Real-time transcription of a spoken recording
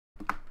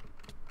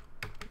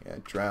Yeah,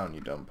 drown,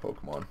 you dumb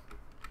Pokemon.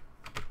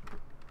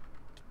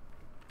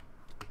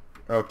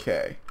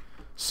 Okay.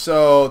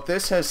 So,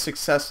 this has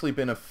successfully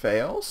been a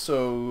fail,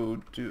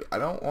 so I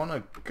don't want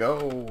to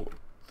go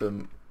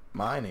the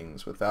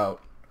minings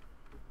without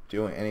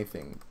doing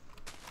anything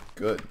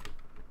good.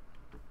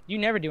 You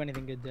never do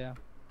anything good, though.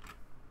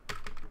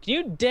 Can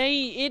you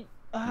day it?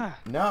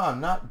 No,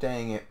 I'm not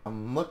dang it.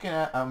 I'm looking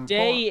at...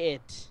 Day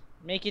it.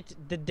 Make it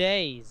the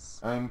days.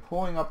 I'm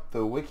pulling up the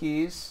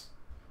wikis.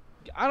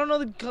 I don't know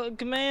the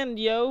command,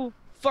 yo.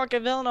 Fuck, I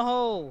fell in a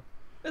hole.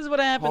 This is what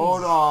happens.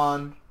 Hold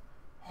on.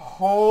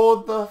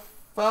 Hold the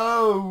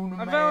phone, I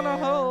man. fell in a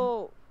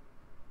hole.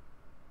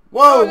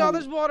 Whoa! Oh god,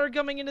 there's water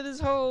coming into this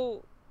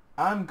hole.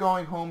 I'm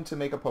going home to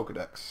make a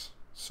Pokedex.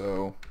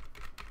 So,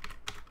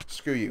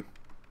 screw you.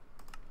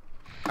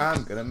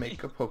 I'm gonna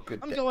make a Pokedex.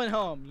 I'm going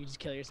home. You just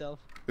kill yourself.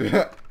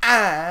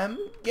 I'm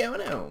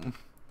going home.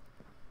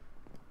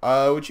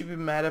 Would you be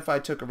mad if I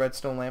took a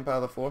redstone lamp out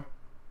of the floor?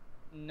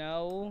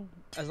 No,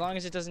 as long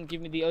as it doesn't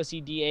give me the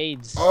OCD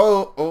AIDS.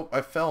 Oh,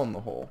 I fell in the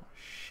hole.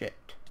 Shit.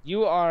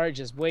 You are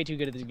just way too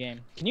good at this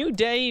game. Can you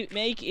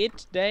make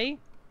it day?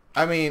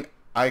 I mean,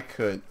 I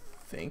could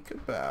think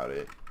about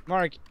it.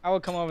 Mark, I will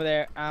come over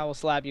there. I will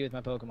slap you with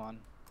my Pokemon.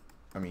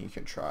 I mean, you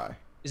can try.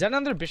 Is that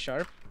another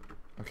Bisharp?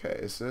 Okay,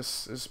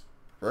 is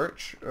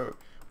Birch? Oh,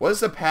 what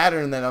is the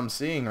pattern that I'm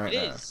seeing right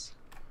now? It is.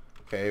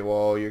 Okay,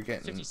 well, you're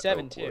getting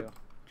 57 too.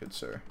 Good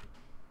sir.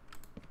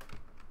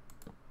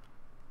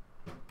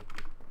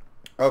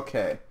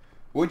 Okay.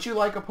 Would you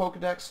like a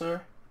Pokedex,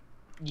 sir?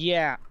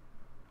 Yeah.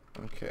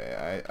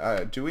 Okay,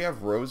 I do we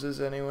have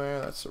roses anywhere?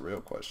 That's the real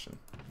question.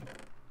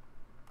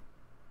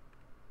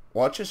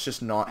 Watch us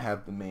just not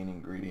have the main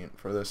ingredient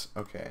for this.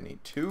 Okay, I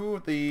need 2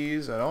 of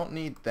these. I don't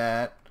need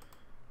that.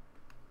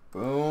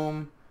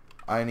 Boom.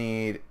 I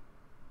need,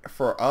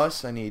 for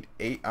us, I need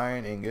 8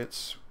 iron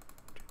ingots.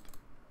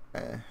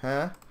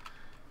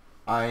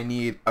 I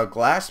need a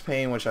glass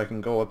pane, which I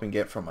can go up and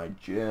get from my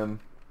gym.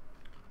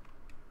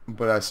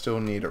 But I still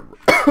need a...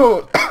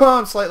 Oh,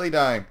 I'm slightly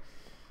dying.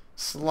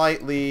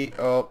 Slightly...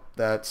 Oh,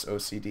 that's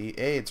OCD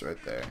AIDS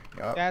right there.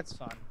 Yep. That's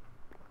fun.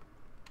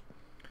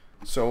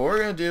 So what we're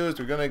going to do is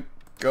we're going to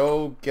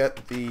go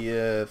get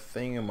the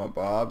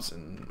thingamabobs,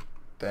 and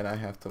then I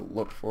have to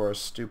look for a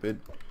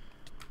stupid...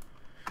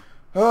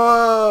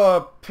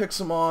 Oh,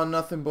 Pixelmon,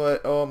 nothing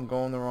but... Oh, I'm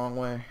going the wrong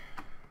way.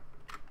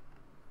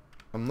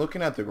 I'm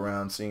looking at the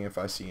ground, seeing if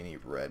I see any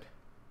red.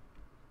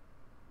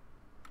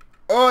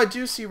 Oh, I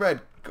do see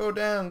red. Go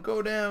down,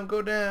 go down,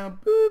 go down.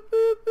 Boop,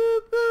 boop, boop,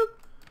 boop.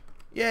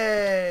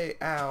 Yay.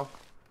 Ow.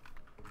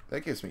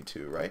 That gives me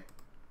 2, right?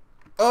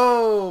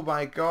 Oh,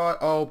 my God.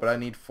 Oh, but I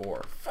need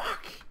 4.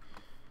 Fuck.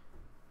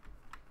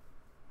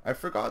 I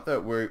forgot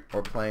that we're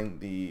playing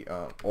the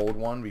old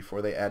one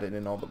before they added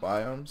in all the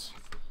biomes.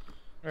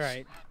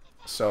 Right.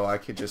 So I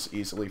could just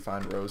easily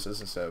find roses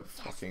instead of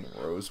fucking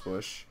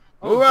rosebush.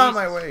 Oh, Move out of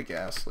Jesus. my way,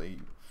 Ghastly.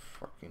 You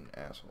fucking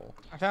asshole.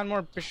 I found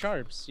more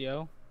Bisharps,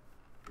 yo.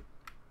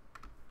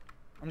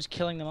 I'm just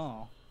killing them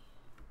all.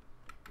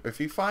 If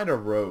you find a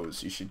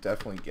rose, you should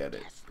definitely get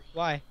it.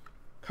 Why?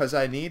 Because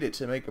I need it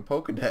to make a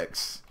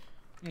Pokedex.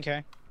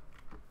 Okay.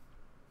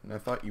 And I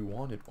thought you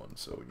wanted one,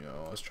 so, you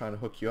know, I was trying to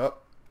hook you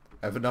up.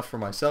 I have enough for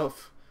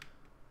myself.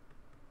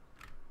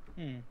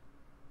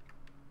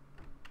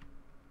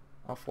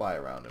 I'll fly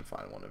around and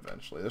find one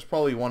eventually. There's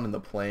probably one in the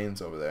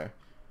plains over there.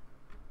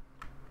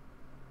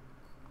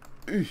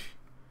 Eesh.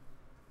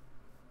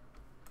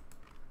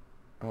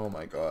 Oh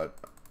my god.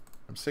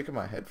 I'm sick of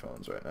my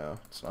headphones right now.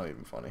 It's not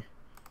even funny.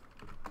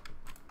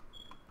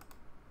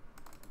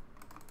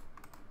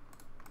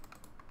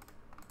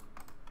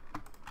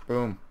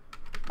 Boom.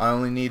 I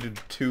only needed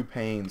 2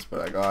 panes,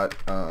 but I got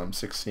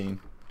 16.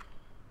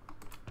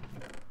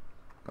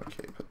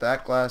 Okay, put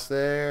that glass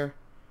there.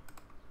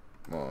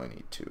 Well, I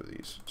need 2 of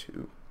these.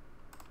 2.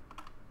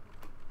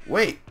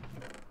 Wait!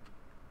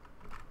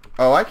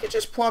 Oh, I could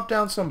just plop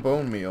down some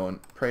bone meal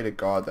and pray to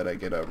God that I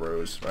get a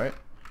rose, right?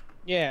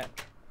 Yeah.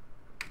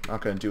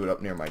 Not gonna do it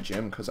up near my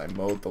gym because I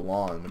mowed the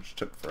lawn, which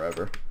took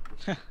forever.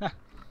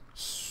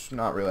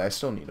 Not really. I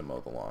still need to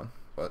mow the lawn,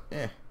 but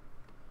eh.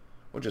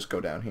 We'll just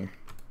go down here.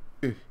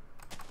 Ew.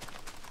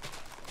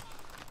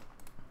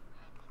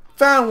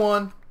 Found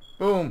one!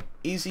 Boom.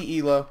 Easy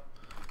elo.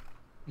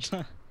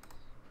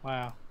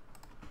 Wow.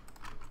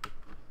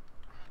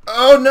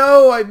 Oh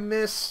no! I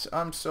missed.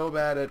 I'm so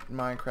bad at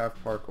Minecraft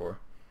parkour.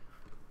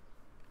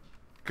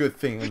 Good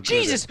thing I'm good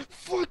Jesus at...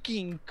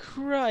 fucking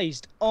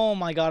Christ! Oh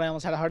my god, I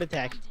almost had a heart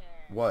attack.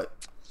 What?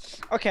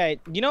 Okay,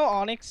 you know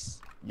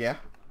Onyx? Yeah?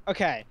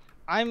 Okay,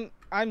 I'm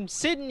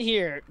sitting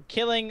here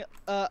killing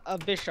a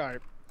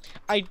Bisharp.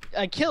 I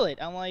kill it.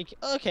 I'm like,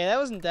 okay, that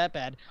wasn't that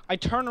bad. I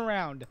turn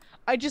around.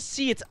 I just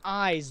see its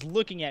eyes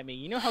looking at me.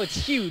 You know how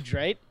it's huge,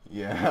 right?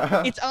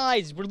 Yeah. Its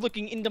eyes were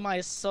looking into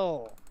my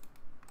soul.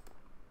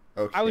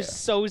 Okay. I was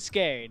so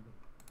scared.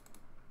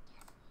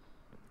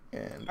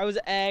 And I was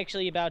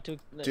actually about to...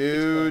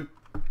 dude,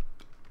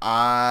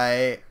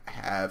 I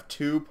have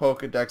 2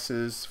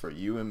 Pokedexes for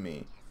you and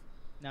me.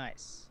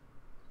 Nice.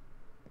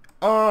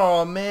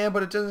 Oh, man,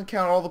 but it doesn't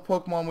count all the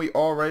Pokemon we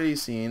already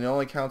seen. It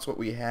only counts what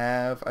we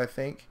have, I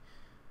think.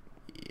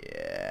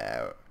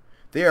 Yeah.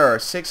 There are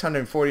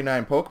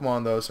 649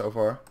 Pokemon, though, so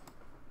far.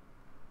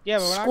 Yeah,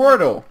 but we're not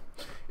Squirtle.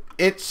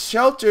 It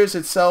shelters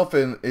itself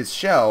in its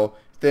shell,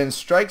 then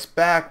strikes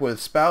back with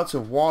spouts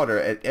of water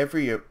at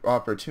every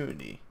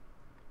opportunity.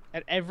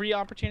 At every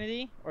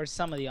opportunity? Or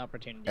some of the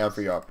opportunities?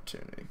 Every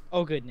opportunity.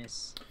 Oh,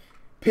 goodness.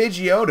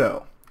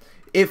 Pidgeotto.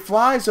 It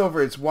flies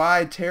over its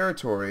wide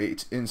territory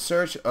in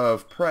search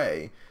of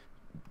prey,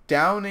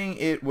 downing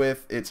it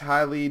with its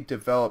highly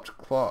developed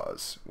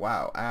claws.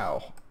 Wow,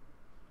 ow.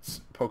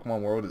 This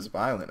Pokemon world is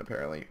violent,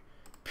 apparently.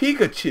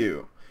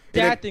 Pikachu.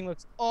 That thing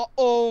looks...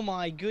 Oh,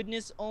 my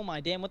goodness. Oh, my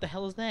damn. What the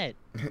hell is that?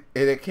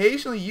 It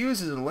occasionally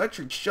uses an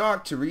electric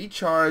shock to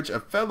recharge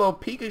a fellow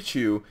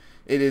Pikachu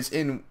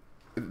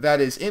that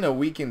is in a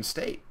weakened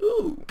state.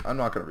 Ooh, I'm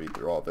not going to read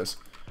through all this.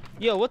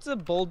 Yo, what's a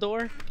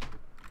Bulldor?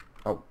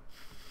 Oh,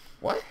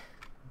 what?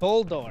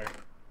 Bulldor.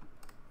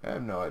 I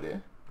have no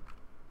idea.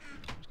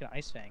 Just got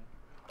Ice Fang.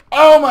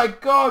 Oh my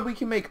god, we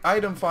can make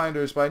item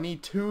finders, but I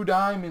need 2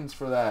 diamonds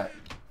for that.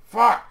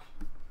 Fuck!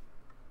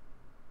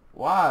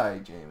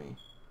 Why, Jamie?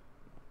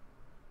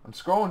 I'm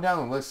scrolling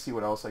down the list to see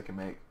what else I can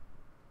make.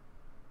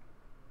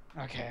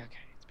 Okay,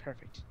 it's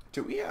perfect.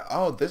 Do we have...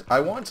 Oh, this...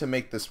 I wanted to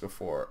make this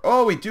before.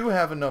 Oh, we do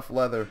have enough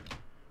leather.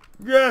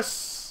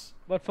 Yes!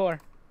 What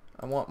for?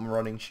 I want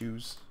running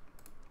shoes.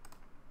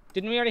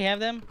 Didn't we already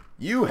have them?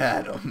 You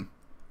had them.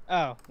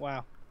 Oh,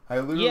 wow.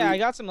 Yeah, I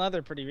got some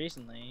leather pretty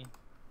recently.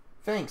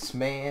 Thanks,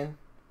 man.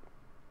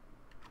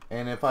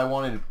 And if I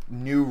wanted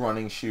new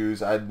running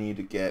shoes, I'd need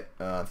to get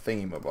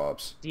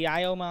thingamabobs.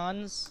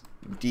 Diomons?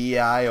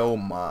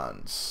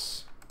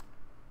 Diomons.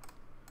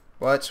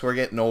 But we're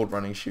getting old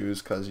running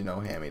shoes because, you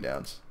know,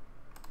 hand-me-downs.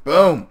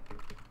 Boom!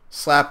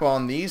 Slap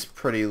on these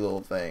pretty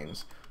little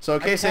things. So,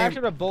 okay, I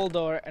captured a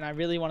Bulldor, and I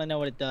really want to know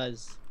what it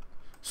does.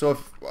 So,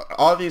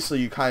 obviously,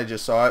 you kind of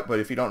just saw it, but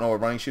if you don't know what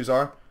running shoes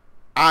are,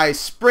 I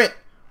sprint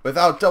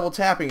without double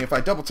tapping. If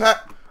I double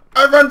tap,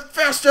 I run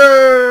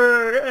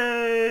faster!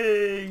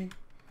 Yay!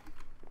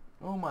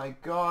 Oh my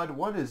god,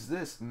 what is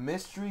this?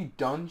 Mystery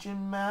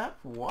dungeon map?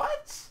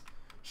 What?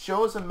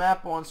 Shows a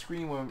map on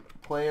screen when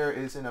player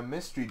is in a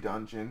mystery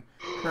dungeon.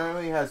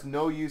 Currently has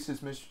no use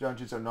as mystery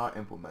dungeons are not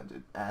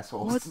implemented.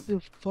 Assholes. What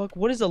the fuck?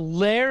 What is a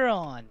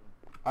Lairon?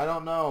 I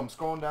don't know. I'm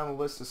scrolling down the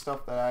list of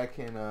stuff that I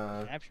can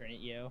Capturing it,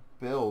 yo.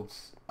 build.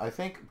 I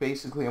think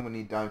basically I'm gonna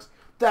need diamonds.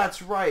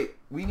 That's right.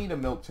 We need a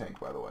milk tank,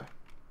 by the way.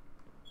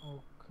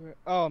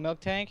 Oh,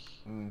 milk tank?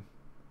 Mm.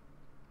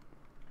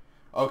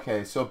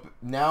 Okay, so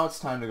now it's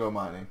time to go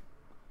mining.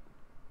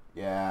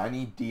 Yeah, I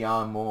need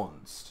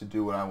diamonds to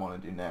do what I want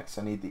to do next.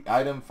 I need the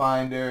item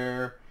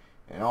finder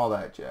and all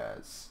that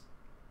jazz.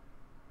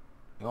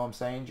 You know what I'm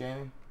saying,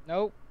 Jamie?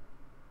 Nope.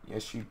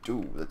 Yes, you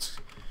do. Let's...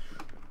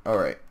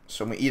 Alright,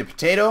 so I'm going to eat a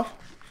potato.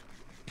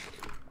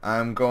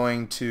 I'm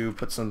going to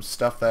put some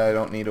stuff that I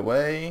don't need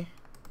away.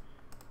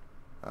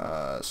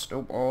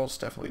 Snowballs,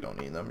 definitely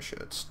don't need them.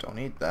 Shits, don't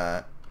need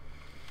that.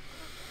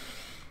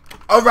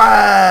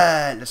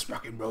 Alright, let's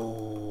rock and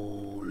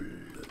roll.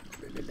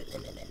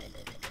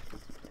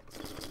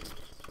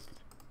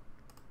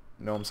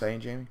 Know what I'm saying,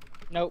 Jamie?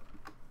 Nope.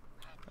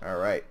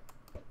 Alright.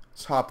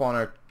 Let's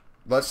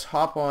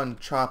hop on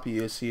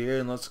Choppius here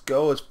and let's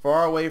go as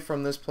far away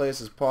from this place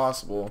as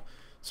possible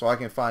so I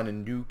can find a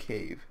new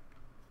cave.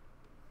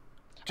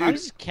 Dude, I'm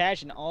just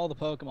catching all the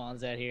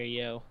Pokemons out here,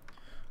 yo.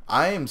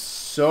 I am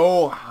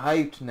so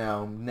hyped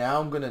now.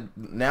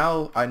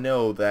 Now I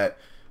know that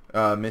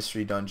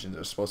mystery dungeons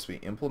are supposed to be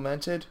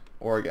implemented.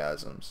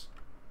 Orgasms.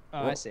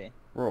 Oh, I see.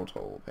 World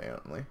hole,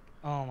 apparently.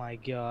 Oh my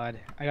god.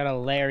 I got a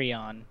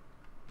Lairon.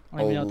 A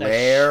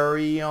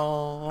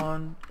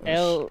Lairon.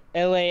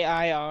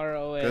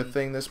 L-A-I-R-O-N. Good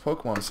thing this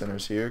Pokemon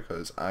Center's here,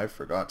 because I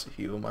forgot to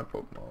heal my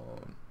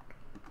Pokemon.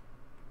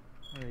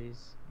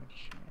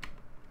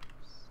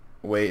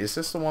 Wait, is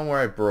this the one where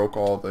I broke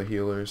all the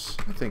healers?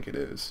 I think it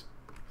is.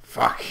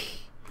 Fuck.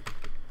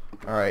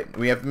 Alright,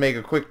 we have to make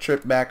a quick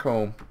trip back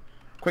home.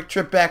 Quick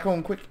trip back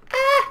home, quick.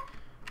 Ah!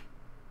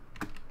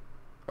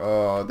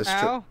 Oh,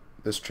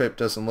 this trip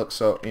doesn't look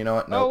so... You know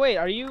what? No. Oh, wait,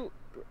 were you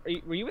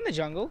in the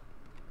jungle?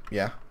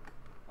 Yeah.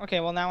 Okay,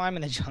 well, now I'm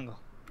in the jungle.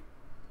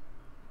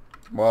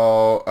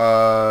 Well,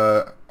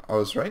 I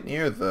was right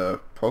near the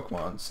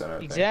Pokemon Center.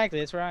 Exactly,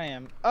 that's where I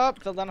am. Oh,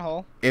 fell down a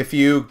hole. If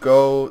you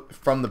go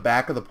from the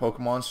back of the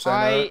Pokemon Center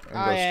and go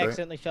I straight...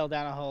 accidentally fell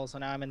down a hole, so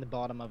now I'm in the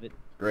bottom of it.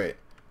 Great.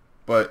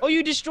 But... Oh,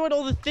 you destroyed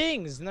all the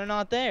things, and they're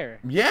not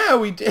there. Yeah,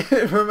 we did.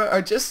 Remember, I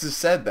just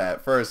said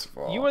that, first of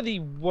all. You are the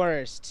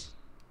worst.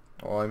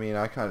 Well, I mean,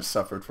 I kind of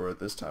suffered for it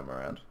this time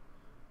around.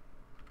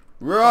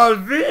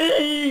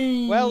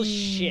 Ravi! Well,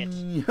 shit.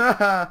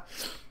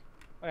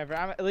 Whatever,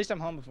 at least I'm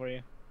home before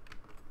you.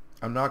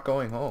 I'm not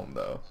going home,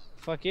 though.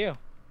 Fuck you.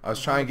 I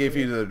was trying to give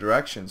you the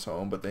directions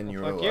home, but then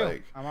you were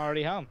like... I'm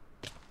already home.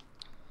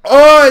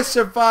 Oh, I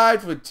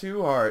survived with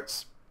 2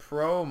 hearts.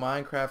 Pro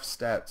Minecraft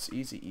stats.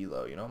 Easy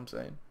elo, you know what I'm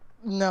saying?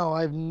 No,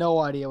 I have no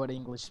idea what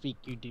English speak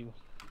you do.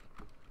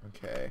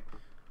 Okay.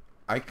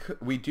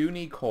 we do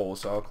need coal,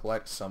 so I'll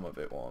collect some of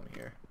it while I'm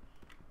here.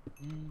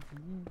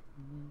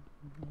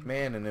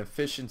 Man, an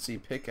efficiency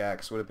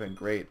pickaxe would have been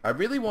great. I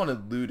really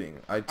wanted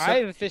looting. I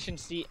have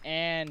efficiency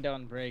and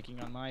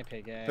unbreaking on my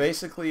pickaxe.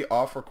 Basically,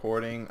 off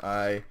recording,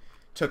 I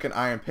took an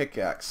iron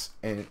pickaxe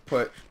and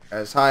put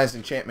as high as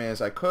enchantment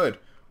as I could,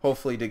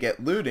 hopefully to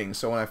get looting.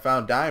 So when I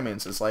found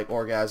diamonds, it's like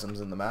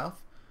orgasms in the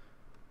mouth.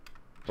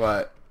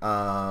 But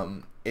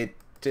it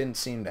didn't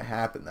seem to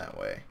happen that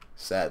way,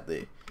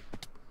 sadly.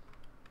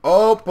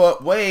 Oh,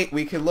 but wait,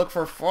 we can look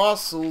for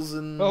fossils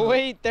and... But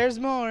wait, there's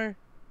more.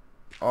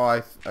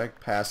 Oh, I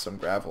passed some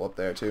gravel up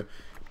there too.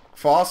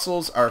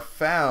 Fossils are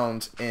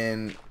found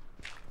in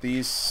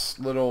these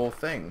little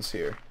things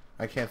here.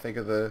 I can't think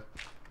of the...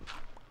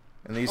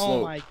 In these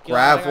little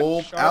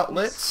gravel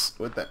outlets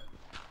with that.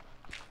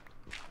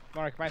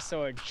 Mark, my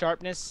sword.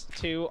 Sharpness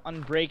 2,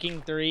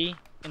 unbreaking 3,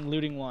 and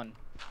looting 1.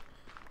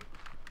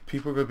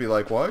 People are gonna be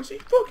like, why is he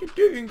fucking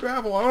digging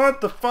gravel? I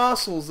want the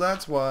fossils,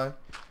 that's why.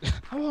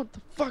 I want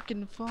the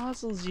fucking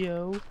fossils,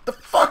 yo. The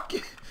fuck?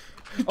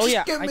 Oh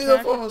yeah, give I me the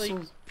fossils. Like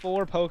fossils.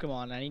 4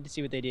 Pokemon. I need to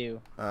see what they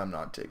do. I'm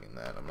not taking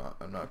that.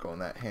 I'm not going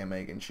that ham,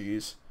 egg, and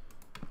cheese.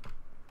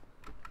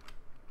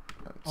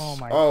 Oh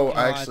my God,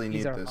 I actually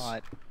need this.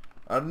 Hot.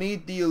 I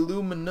need the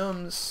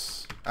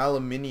aluminums.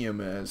 Aluminium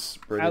as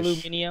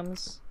British.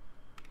 Aluminiums?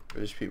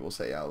 British people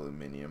say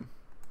aluminium.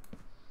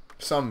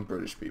 Some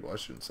British people, I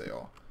shouldn't say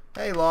all.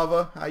 Hey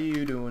Lava, how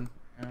you doing?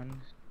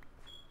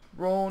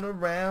 Rolling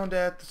around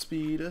at the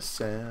speed of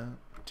sound.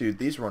 Dude,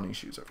 these running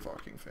shoes are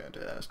fucking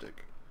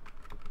fantastic.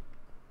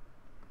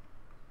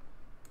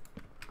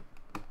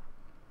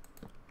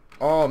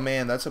 Oh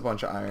man, that's a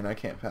bunch of iron. I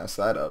can't pass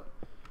that up.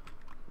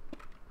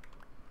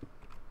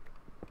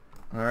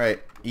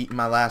 Alright, eating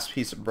my last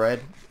piece of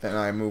bread. Then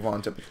I move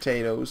on to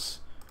potatoes.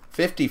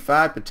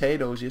 55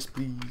 potatoes, yes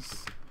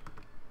please.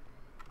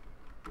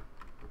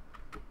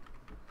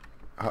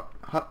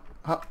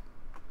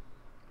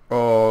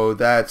 Oh,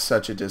 that's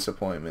such a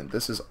disappointment.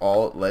 This is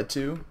all it led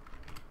to?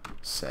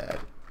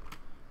 Sad.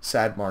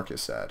 Sad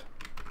Marcus sad.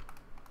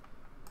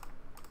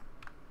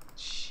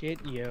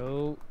 Shit,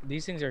 yo.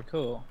 These things are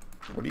cool.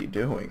 What are you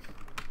doing?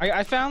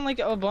 I found like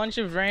a bunch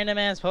of random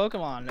ass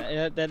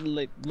Pokemon that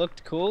like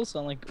looked cool,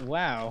 so I'm like,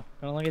 wow.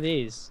 Oh, look at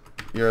these.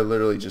 You're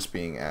literally just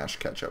being Ash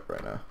Ketchup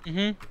right now.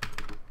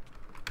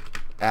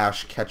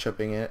 Ash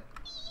Ketchuping it.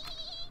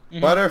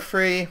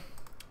 Butterfree.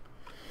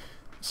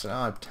 So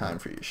now I have time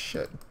for your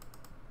shit.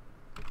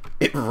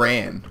 It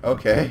ran.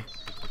 Okay.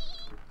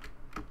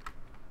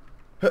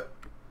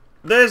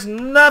 There's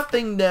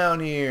nothing down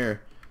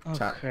here.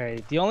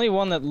 Okay. The only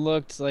one that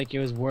looked like it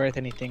was worth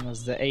anything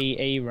was the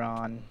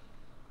Aaron.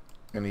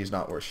 And he's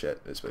not worth shit,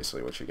 is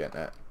basically what you're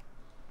getting at.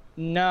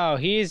 No,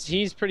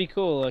 he's pretty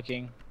cool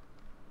looking.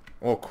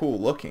 Well, cool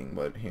looking,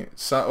 but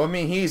I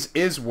mean,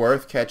 is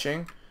worth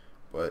catching,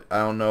 but I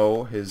don't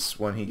know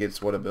when he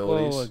gets what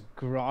abilities. Whoa, a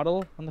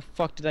Grottle? When the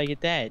fuck did I get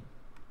that?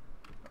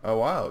 A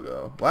while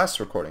ago. Last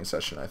recording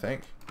session, I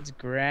think. It's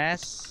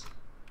grass.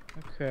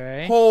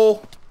 Okay.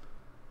 Hole.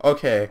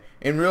 Okay.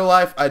 In real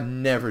life, I'd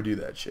never do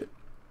that shit.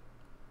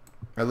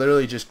 I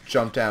literally just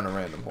jumped down a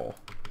random hole.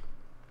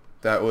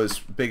 That was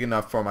big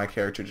enough for my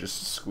character just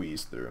to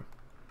squeeze through.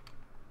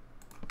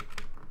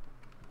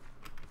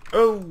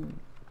 Oh.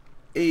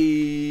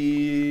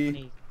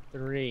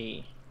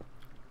 23.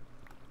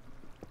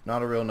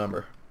 Not a real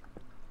number.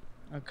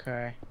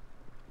 Okay.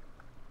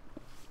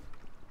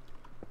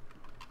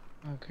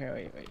 Okay,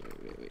 wait.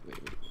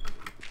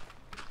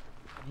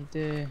 I need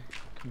to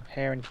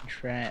compare and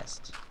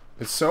contrast.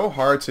 It's so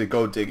hard to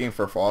go digging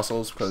for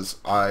fossils because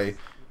I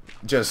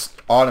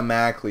just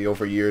automatically,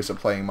 over years of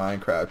playing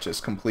Minecraft,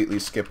 just completely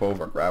skip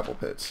over gravel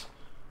pits.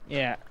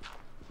 Yeah.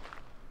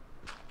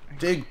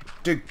 Dig.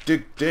 Dig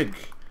dug.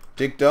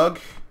 Dig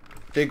rug.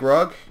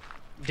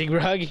 Dig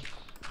rug?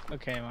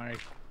 Okay, Mark.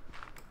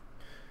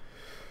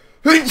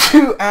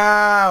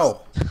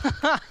 Ow!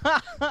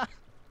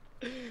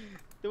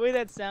 The way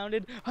that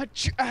sounded.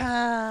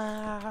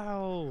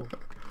 Ow!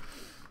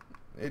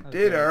 It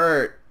did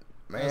hurt,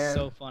 man. That was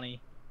so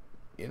funny.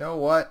 You know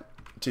what,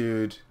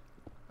 dude?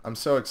 I'm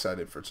so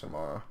excited for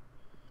tomorrow.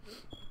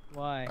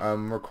 Why?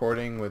 I'm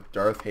recording with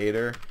Darth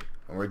Hater,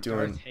 and we're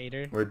doing. Darth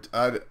Hater?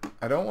 I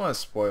don't want to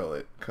spoil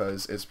it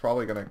because it's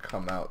probably gonna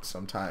come out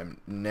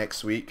sometime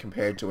next week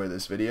compared to where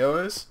this video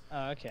is.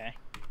 Oh, okay.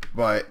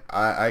 But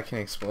I can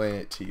explain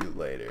it to you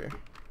later.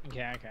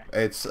 Okay.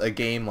 It's a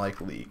game like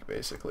League,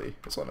 basically.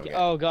 That's what I'm getting.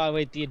 Oh god,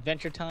 wait, the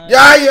Adventure Time?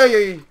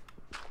 Yeah.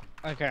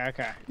 Okay.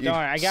 You Don't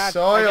worry, I got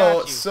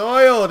you.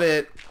 Soiled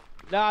it.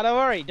 No, don't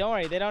worry.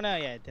 They don't know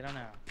yet. They don't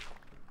know.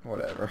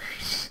 Whatever.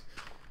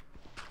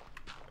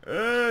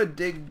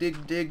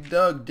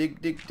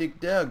 Dig,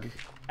 dug.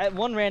 At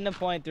one random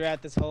point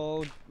throughout this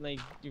whole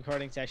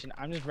recording session,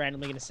 I'm just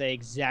randomly gonna say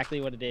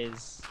exactly what it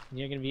is.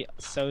 You're gonna be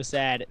so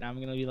sad, and I'm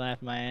gonna be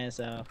laughing my ass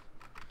off.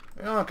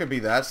 You're not gonna be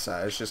that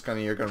sad. It's just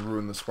you're gonna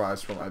ruin the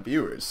surprise for my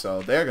viewers,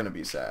 so they're gonna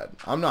be sad.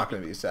 I'm not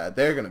gonna be sad.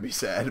 They're gonna be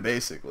sad.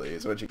 Basically,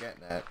 is what you're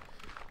getting at.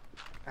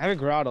 I have a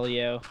Grottle,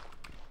 yo.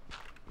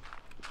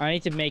 I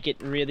need to make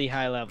it really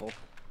high level,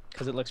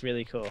 because it looks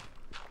really cool.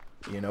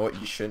 You know what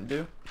you shouldn't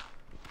do?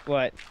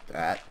 What?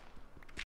 That.